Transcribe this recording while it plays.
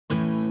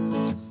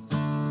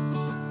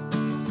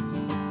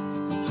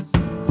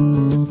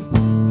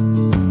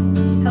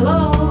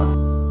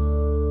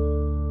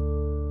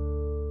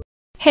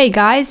Hey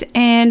guys,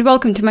 and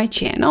welcome to my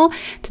channel.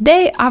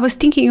 Today I was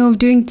thinking of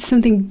doing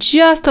something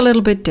just a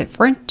little bit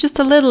different, just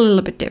a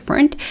little bit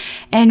different,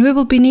 and we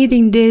will be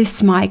needing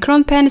these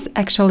Micron pens,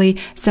 actually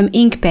some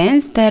ink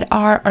pens that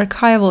are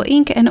archival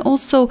ink and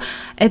also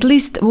at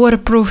least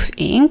waterproof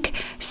ink,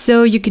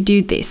 so you could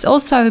do this.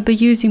 Also, I will be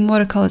using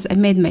watercolors I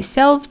made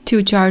myself,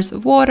 2 jars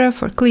of water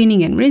for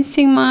cleaning and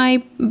rinsing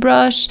my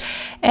brush,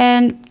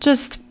 and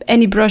just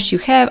any brush you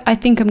have. I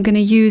think I'm gonna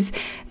use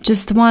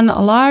just one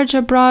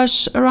larger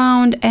brush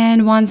around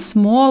and one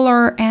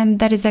smaller, and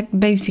that is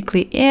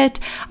basically it.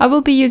 I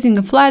will be using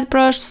a flat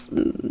brush,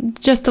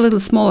 just a little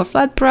smaller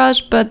flat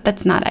brush, but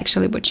that's not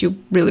actually what you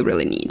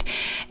really need.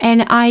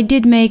 And I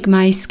did make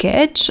my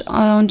sketch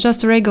on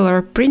just a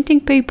regular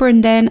printing paper,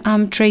 and then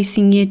I'm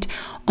tracing it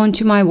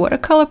onto my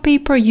watercolor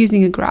paper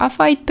using a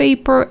graphite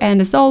paper. And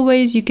as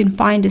always, you can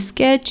find a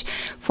sketch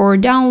for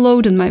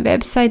download on my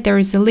website. There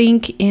is a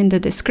link in the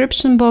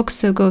description box,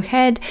 so go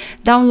ahead,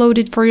 download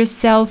it for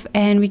yourself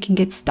and we can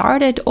get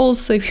started.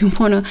 Also, if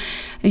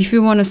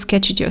you wanna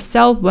sketch it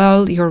yourself,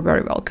 well, you're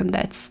very welcome.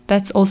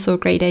 That's also a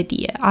great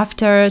idea.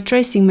 After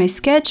tracing my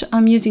sketch,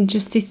 I'm using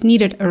just this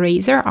kneaded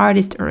eraser,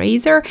 artist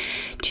eraser,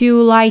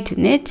 to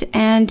lighten it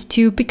and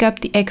to pick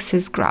up the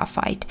excess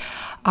graphite.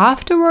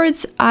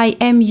 Afterwards, I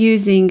am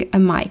using a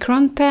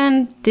Micron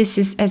pen. This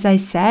is, as I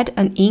said,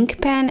 an ink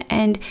pen,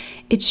 and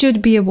it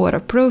should be a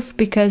waterproof,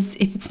 because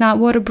if it's not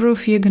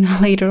waterproof, you're gonna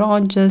later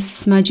on just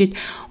smudge it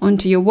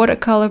onto your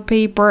watercolor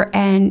paper,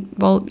 and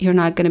well, you're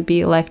not gonna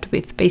be left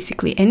with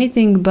basically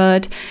anything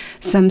but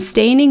some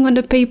staining on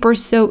the paper.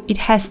 So it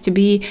has to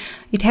be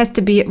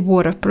a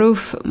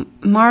waterproof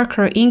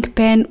marker, ink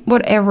pen,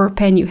 whatever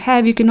pen you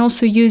have. You can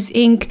also use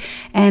ink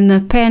and a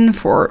pen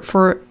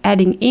for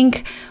adding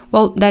ink.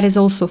 Well, that is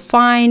also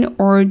fine,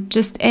 or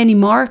just any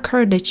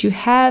marker that you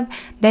have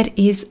that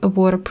is a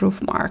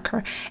waterproof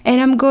marker. And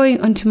I'm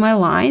going onto my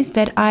lines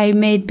that I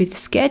made with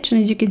sketch,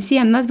 and as you can see,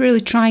 I'm not really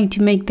trying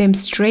to make them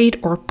straight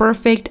or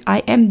perfect. I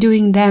am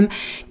doing them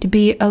to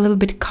be a little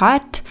bit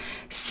cut.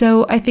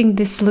 So I think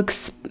this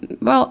looks,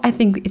 well, I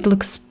think it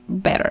looks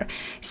better.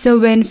 So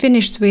when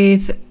finished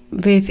with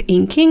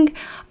inking,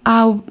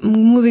 I'm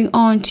moving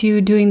on to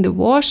doing the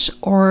wash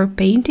or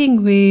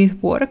painting with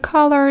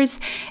watercolors.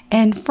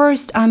 And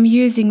first I'm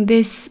using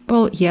this,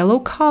 well, yellow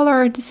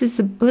color. This is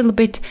a little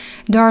bit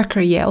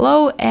darker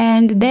yellow,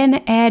 and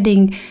then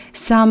adding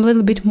some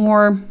little bit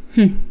more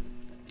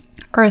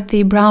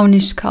earthy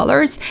brownish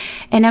colors.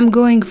 And I'm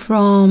going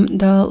from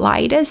the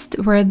lightest,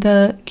 where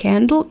the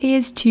candle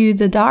is, to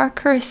the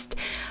darkest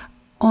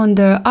on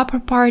the upper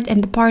part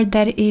and the part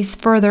that is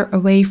further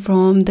away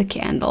from the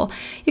candle.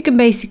 You can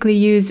basically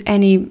use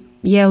any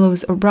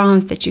yellows or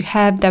browns that you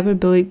have. That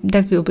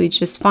will be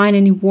just fine.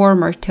 Any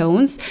warmer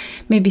tones,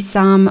 maybe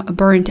some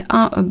burnt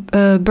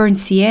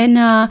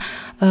sienna,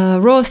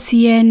 raw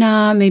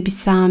sienna, maybe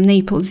some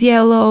Naples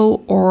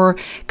yellow or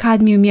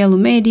cadmium yellow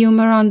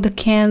medium around the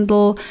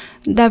candle.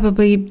 That will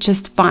be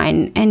just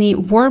fine. Any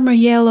warmer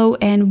yellow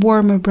and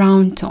warmer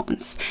brown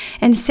tones.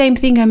 And the same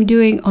thing I'm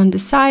doing on the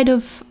side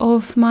of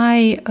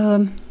my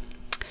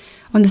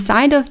on the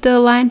side of the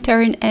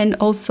lantern, and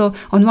also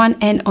on one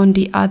and on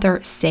the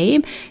other,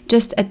 same.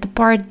 Just at the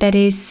part that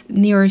is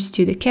nearest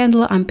to the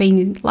candle, I'm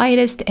painting the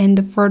lightest, and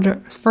the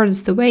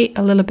furthest away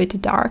a little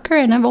bit darker.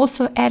 And I've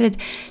also added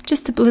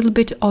just a little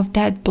bit of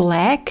that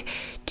black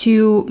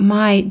to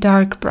my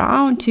dark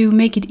brown to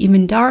make it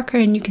even darker.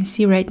 And you can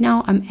see right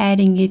now I'm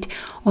adding it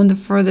on the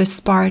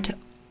furthest part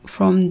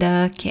from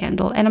the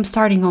candle, and I'm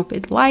starting off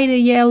with lighter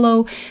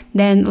yellow,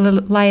 then a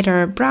little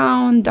lighter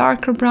brown,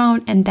 darker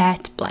brown, and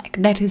that black.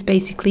 That is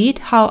basically it,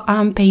 how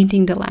I'm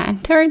painting the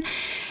lantern.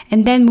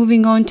 And then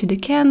moving on to the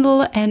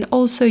candle and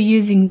also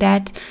using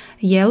that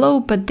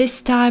yellow, but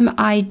this time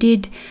I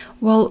did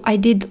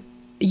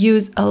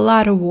use a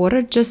lot of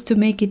water just to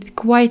make it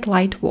quite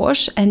light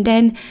wash, and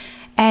then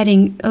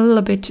adding a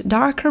little bit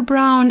darker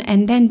brown,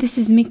 and then this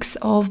is mix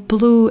of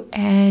blue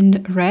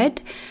and red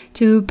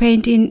to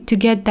paint in to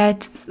get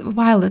that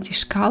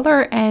violetish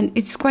color. And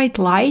it's quite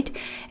light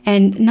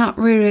and not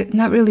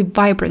really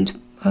vibrant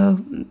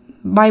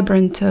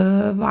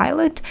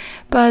violet,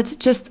 but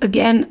just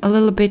again a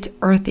little bit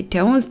earthy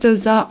tones.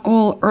 Those are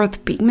all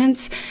earth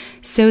pigments,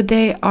 so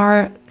they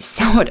are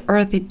somewhat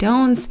earthy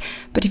tones,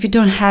 but if you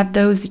don't have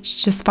those,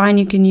 it's just fine.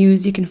 You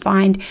can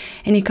find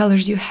any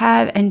colors you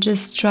have and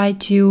just try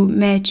to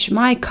match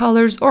my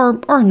colors,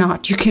 or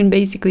not. You can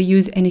basically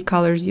use any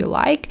colors you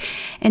like.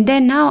 And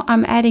then now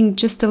I'm adding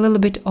just a little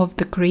bit of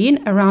the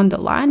green around the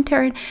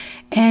lantern,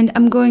 and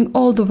I'm going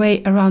all the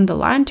way around the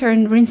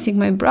lantern, rinsing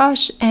my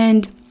brush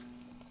and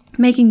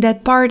making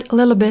that part a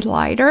little bit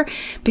lighter,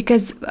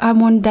 because I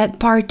want that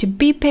part to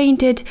be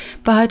painted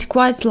but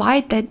quite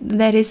light,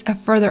 that is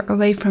further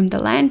away from the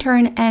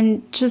lantern,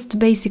 and just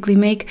basically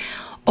make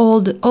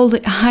all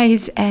the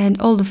eyes and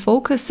all the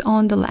focus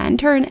on the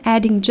lantern,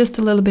 adding just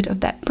a little bit of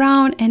that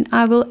brown. And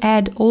I will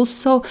add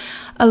also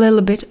a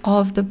little bit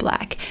of the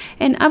black.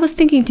 And I was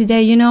thinking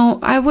today, you know,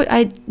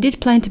 I did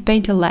plan to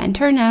paint a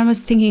lantern, and I was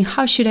thinking,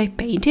 how should I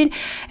paint it?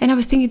 And I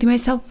was thinking to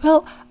myself,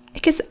 well,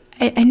 because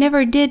I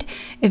never did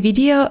a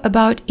video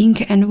about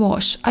ink and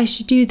wash. I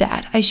should do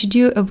that. I should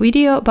do a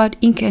video about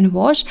ink and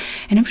wash,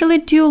 and I really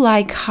do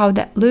like how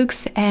that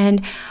looks,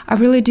 and I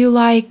really do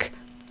like,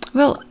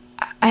 well,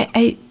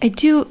 I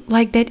do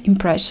like that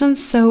impression.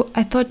 So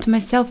I thought to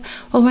myself,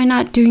 well, why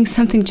not doing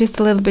something just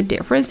a little bit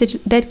different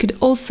that could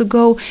also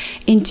go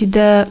into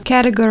the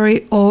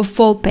category of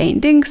fall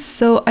paintings.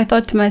 So I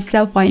thought to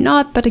myself, why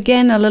not? But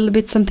again, a little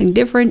bit something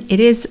different.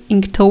 It is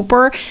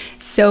Inktober,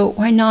 so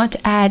why not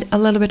add a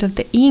little bit of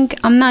the ink?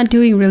 I'm not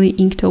doing really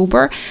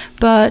Inktober,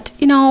 but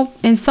you know,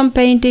 in some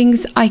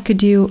paintings I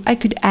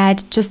could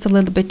add just a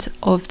little bit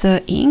of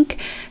the ink,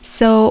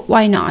 so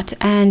why not?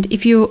 And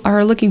if you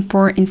are looking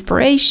for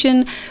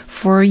inspiration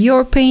for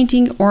your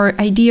painting or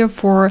idea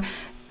for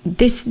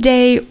this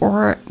day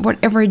or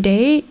whatever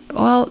day,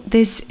 well,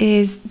 this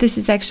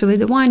is actually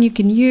the one. You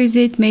can use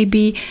it,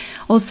 maybe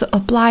also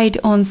apply it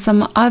on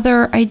some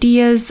other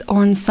ideas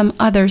or on some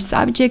other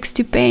subjects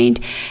to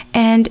paint.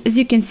 And as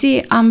you can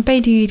see, I'm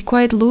painting it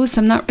quite loose.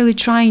 I'm not really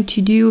trying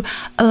to do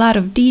a lot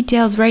of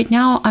details right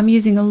now. I'm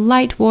using a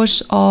light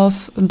wash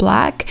of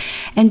black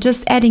and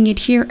just adding it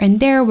here and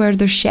there where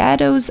the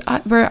shadows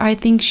where I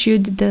think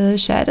should the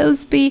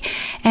shadows be.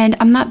 And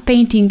I'm not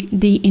painting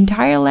the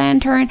entire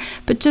lantern,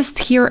 but just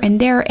here and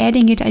there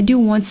adding it. I do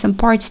want some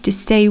parts to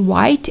stay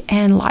white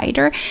and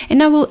lighter,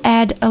 and I will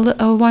add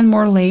one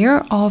more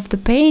layer of the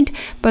paint,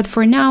 but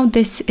for now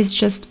this is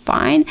just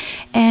fine.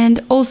 And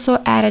also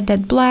added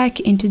that black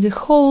into the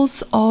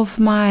holes of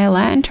my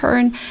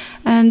lantern,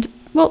 and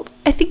well,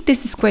 I think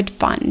this is quite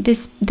fun.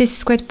 This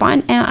is quite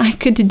fun, and I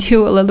could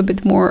do a little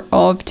bit more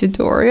of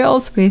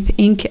tutorials with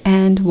ink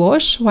and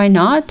wash. Why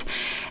not?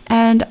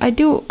 And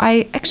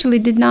I actually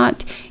did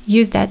not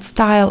use that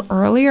style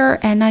earlier,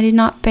 and I did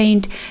not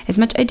paint as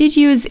much. I did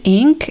use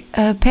ink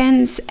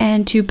pens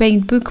and to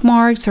paint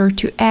bookmarks or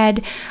to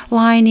add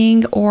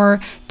lining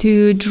or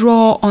to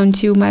draw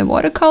onto my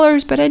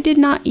watercolors, but I did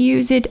not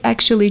use it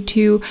actually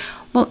to,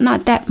 well,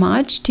 not that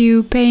much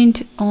to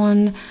paint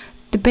on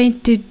the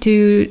paint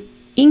to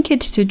ink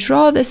it, to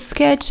draw the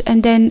sketch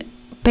and then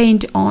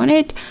paint on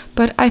it.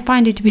 But I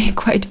find it to be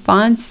quite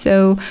fun,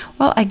 so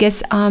well, I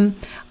guess I'm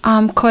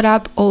caught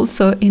up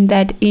also in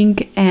that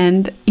ink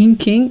and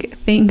inking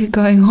thing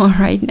going on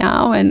right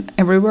now and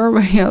everywhere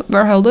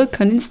where I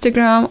look, on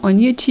Instagram, on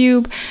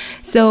YouTube.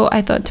 So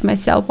I thought to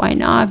myself, why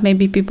not?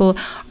 Maybe people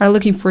are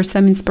looking for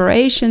some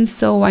inspiration,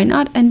 so why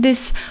not? And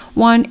this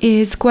one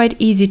is quite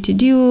easy to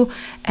do,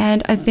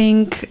 and I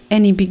think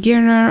any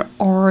beginner,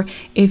 or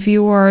if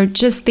you are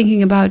just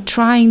thinking about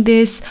trying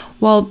this,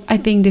 well, I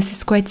think this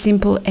is quite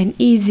simple and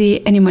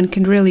easy. Anyone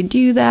can really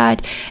do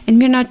that, and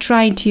we're not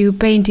trying to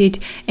paint it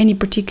any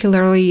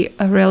particularly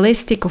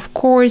realistic. Of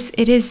course,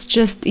 it is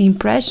just the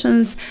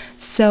impressions,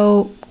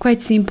 so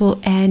quite simple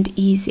and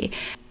easy.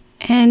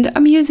 And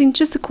I'm using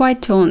just the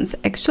quiet tones.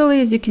 Actually,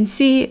 as you can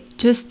see,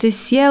 just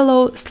this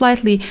yellow,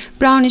 slightly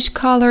brownish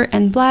color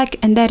and black,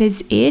 and that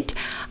is it.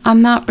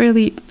 I'm not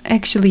really,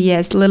 actually,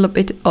 yes, a little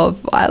bit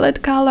of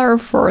violet color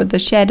for the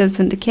shadows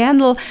and the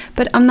candle,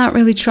 but I'm not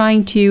really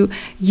trying to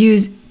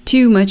use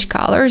too much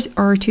colors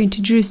or to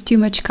introduce too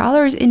much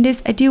colors in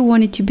this. I do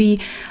want it to be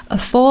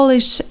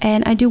fallish,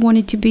 and I do want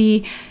it to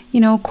be,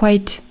 you know,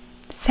 quite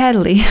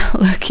sadly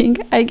looking,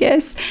 I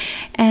guess,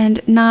 and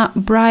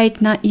not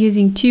bright, not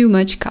using too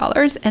much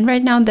colors. And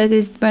right now, that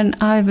is when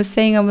I was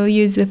saying I will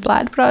use a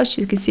flat brush.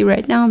 You can see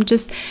right now I'm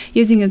just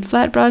using a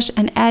flat brush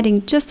and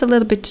adding just a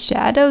little bit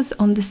shadows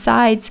on the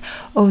sides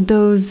of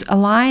those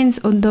lines,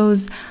 on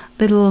those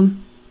little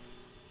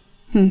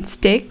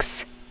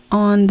sticks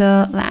on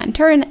the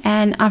lantern.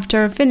 And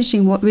after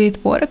finishing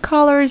with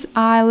watercolors,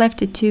 I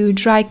left it to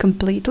dry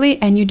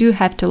completely, and you do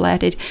have to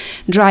let it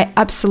dry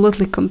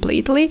absolutely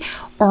completely,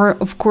 or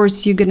of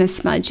course you're gonna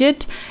smudge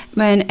it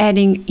when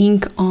adding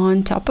ink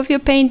on top of your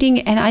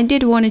painting. And I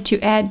did wanted to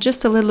add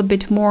just a little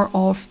bit more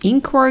of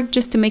ink work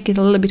just to make it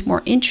a little bit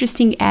more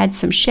interesting, add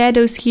some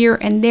shadows here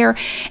and there,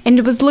 and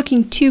it was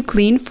looking too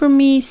clean for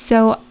me.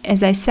 So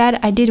as I said,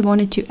 I did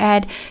wanted to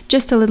add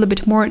just a little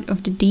bit more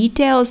of the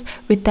details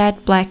with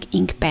that black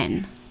ink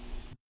pen.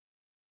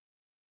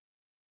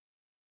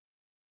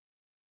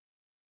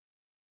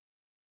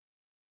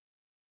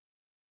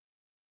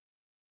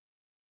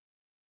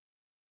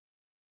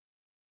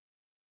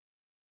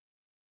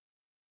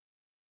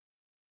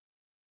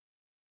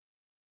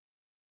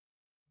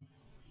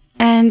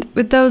 And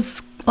with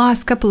those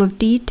last couple of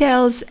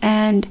details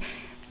and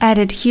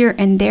added here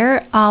and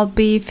there, I'll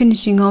be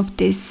finishing off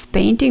this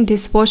painting,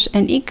 this wash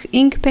and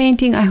ink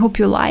painting. I hope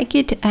you like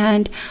it,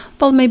 and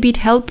well, maybe it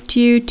helped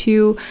you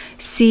to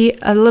see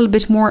a little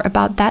bit more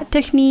about that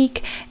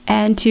technique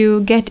and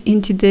to get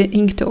into the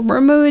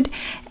Inktober mood.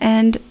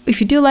 And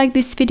if you do like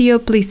this video,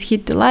 please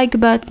hit the like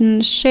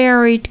button,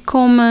 share it,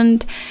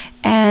 comment.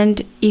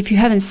 And if you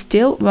haven't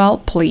still, well,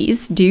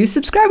 please do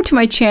subscribe to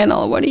my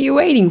channel. What are you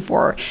waiting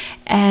for?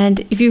 And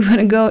if you want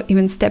to go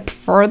even step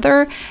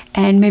further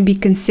and maybe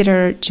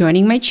consider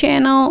joining my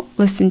channel,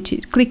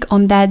 click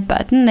on that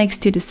button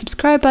next to the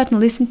subscribe button,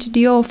 listen to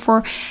the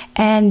offer,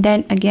 and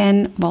then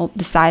again, well,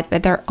 decide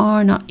whether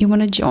or not you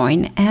want to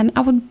join. And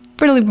I would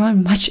really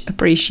much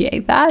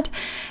appreciate that.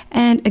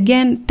 And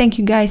again, thank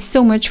you guys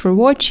so much for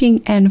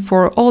watching and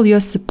for all your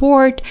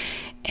support.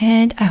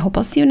 And I hope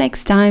I'll see you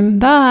next time.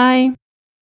 Bye!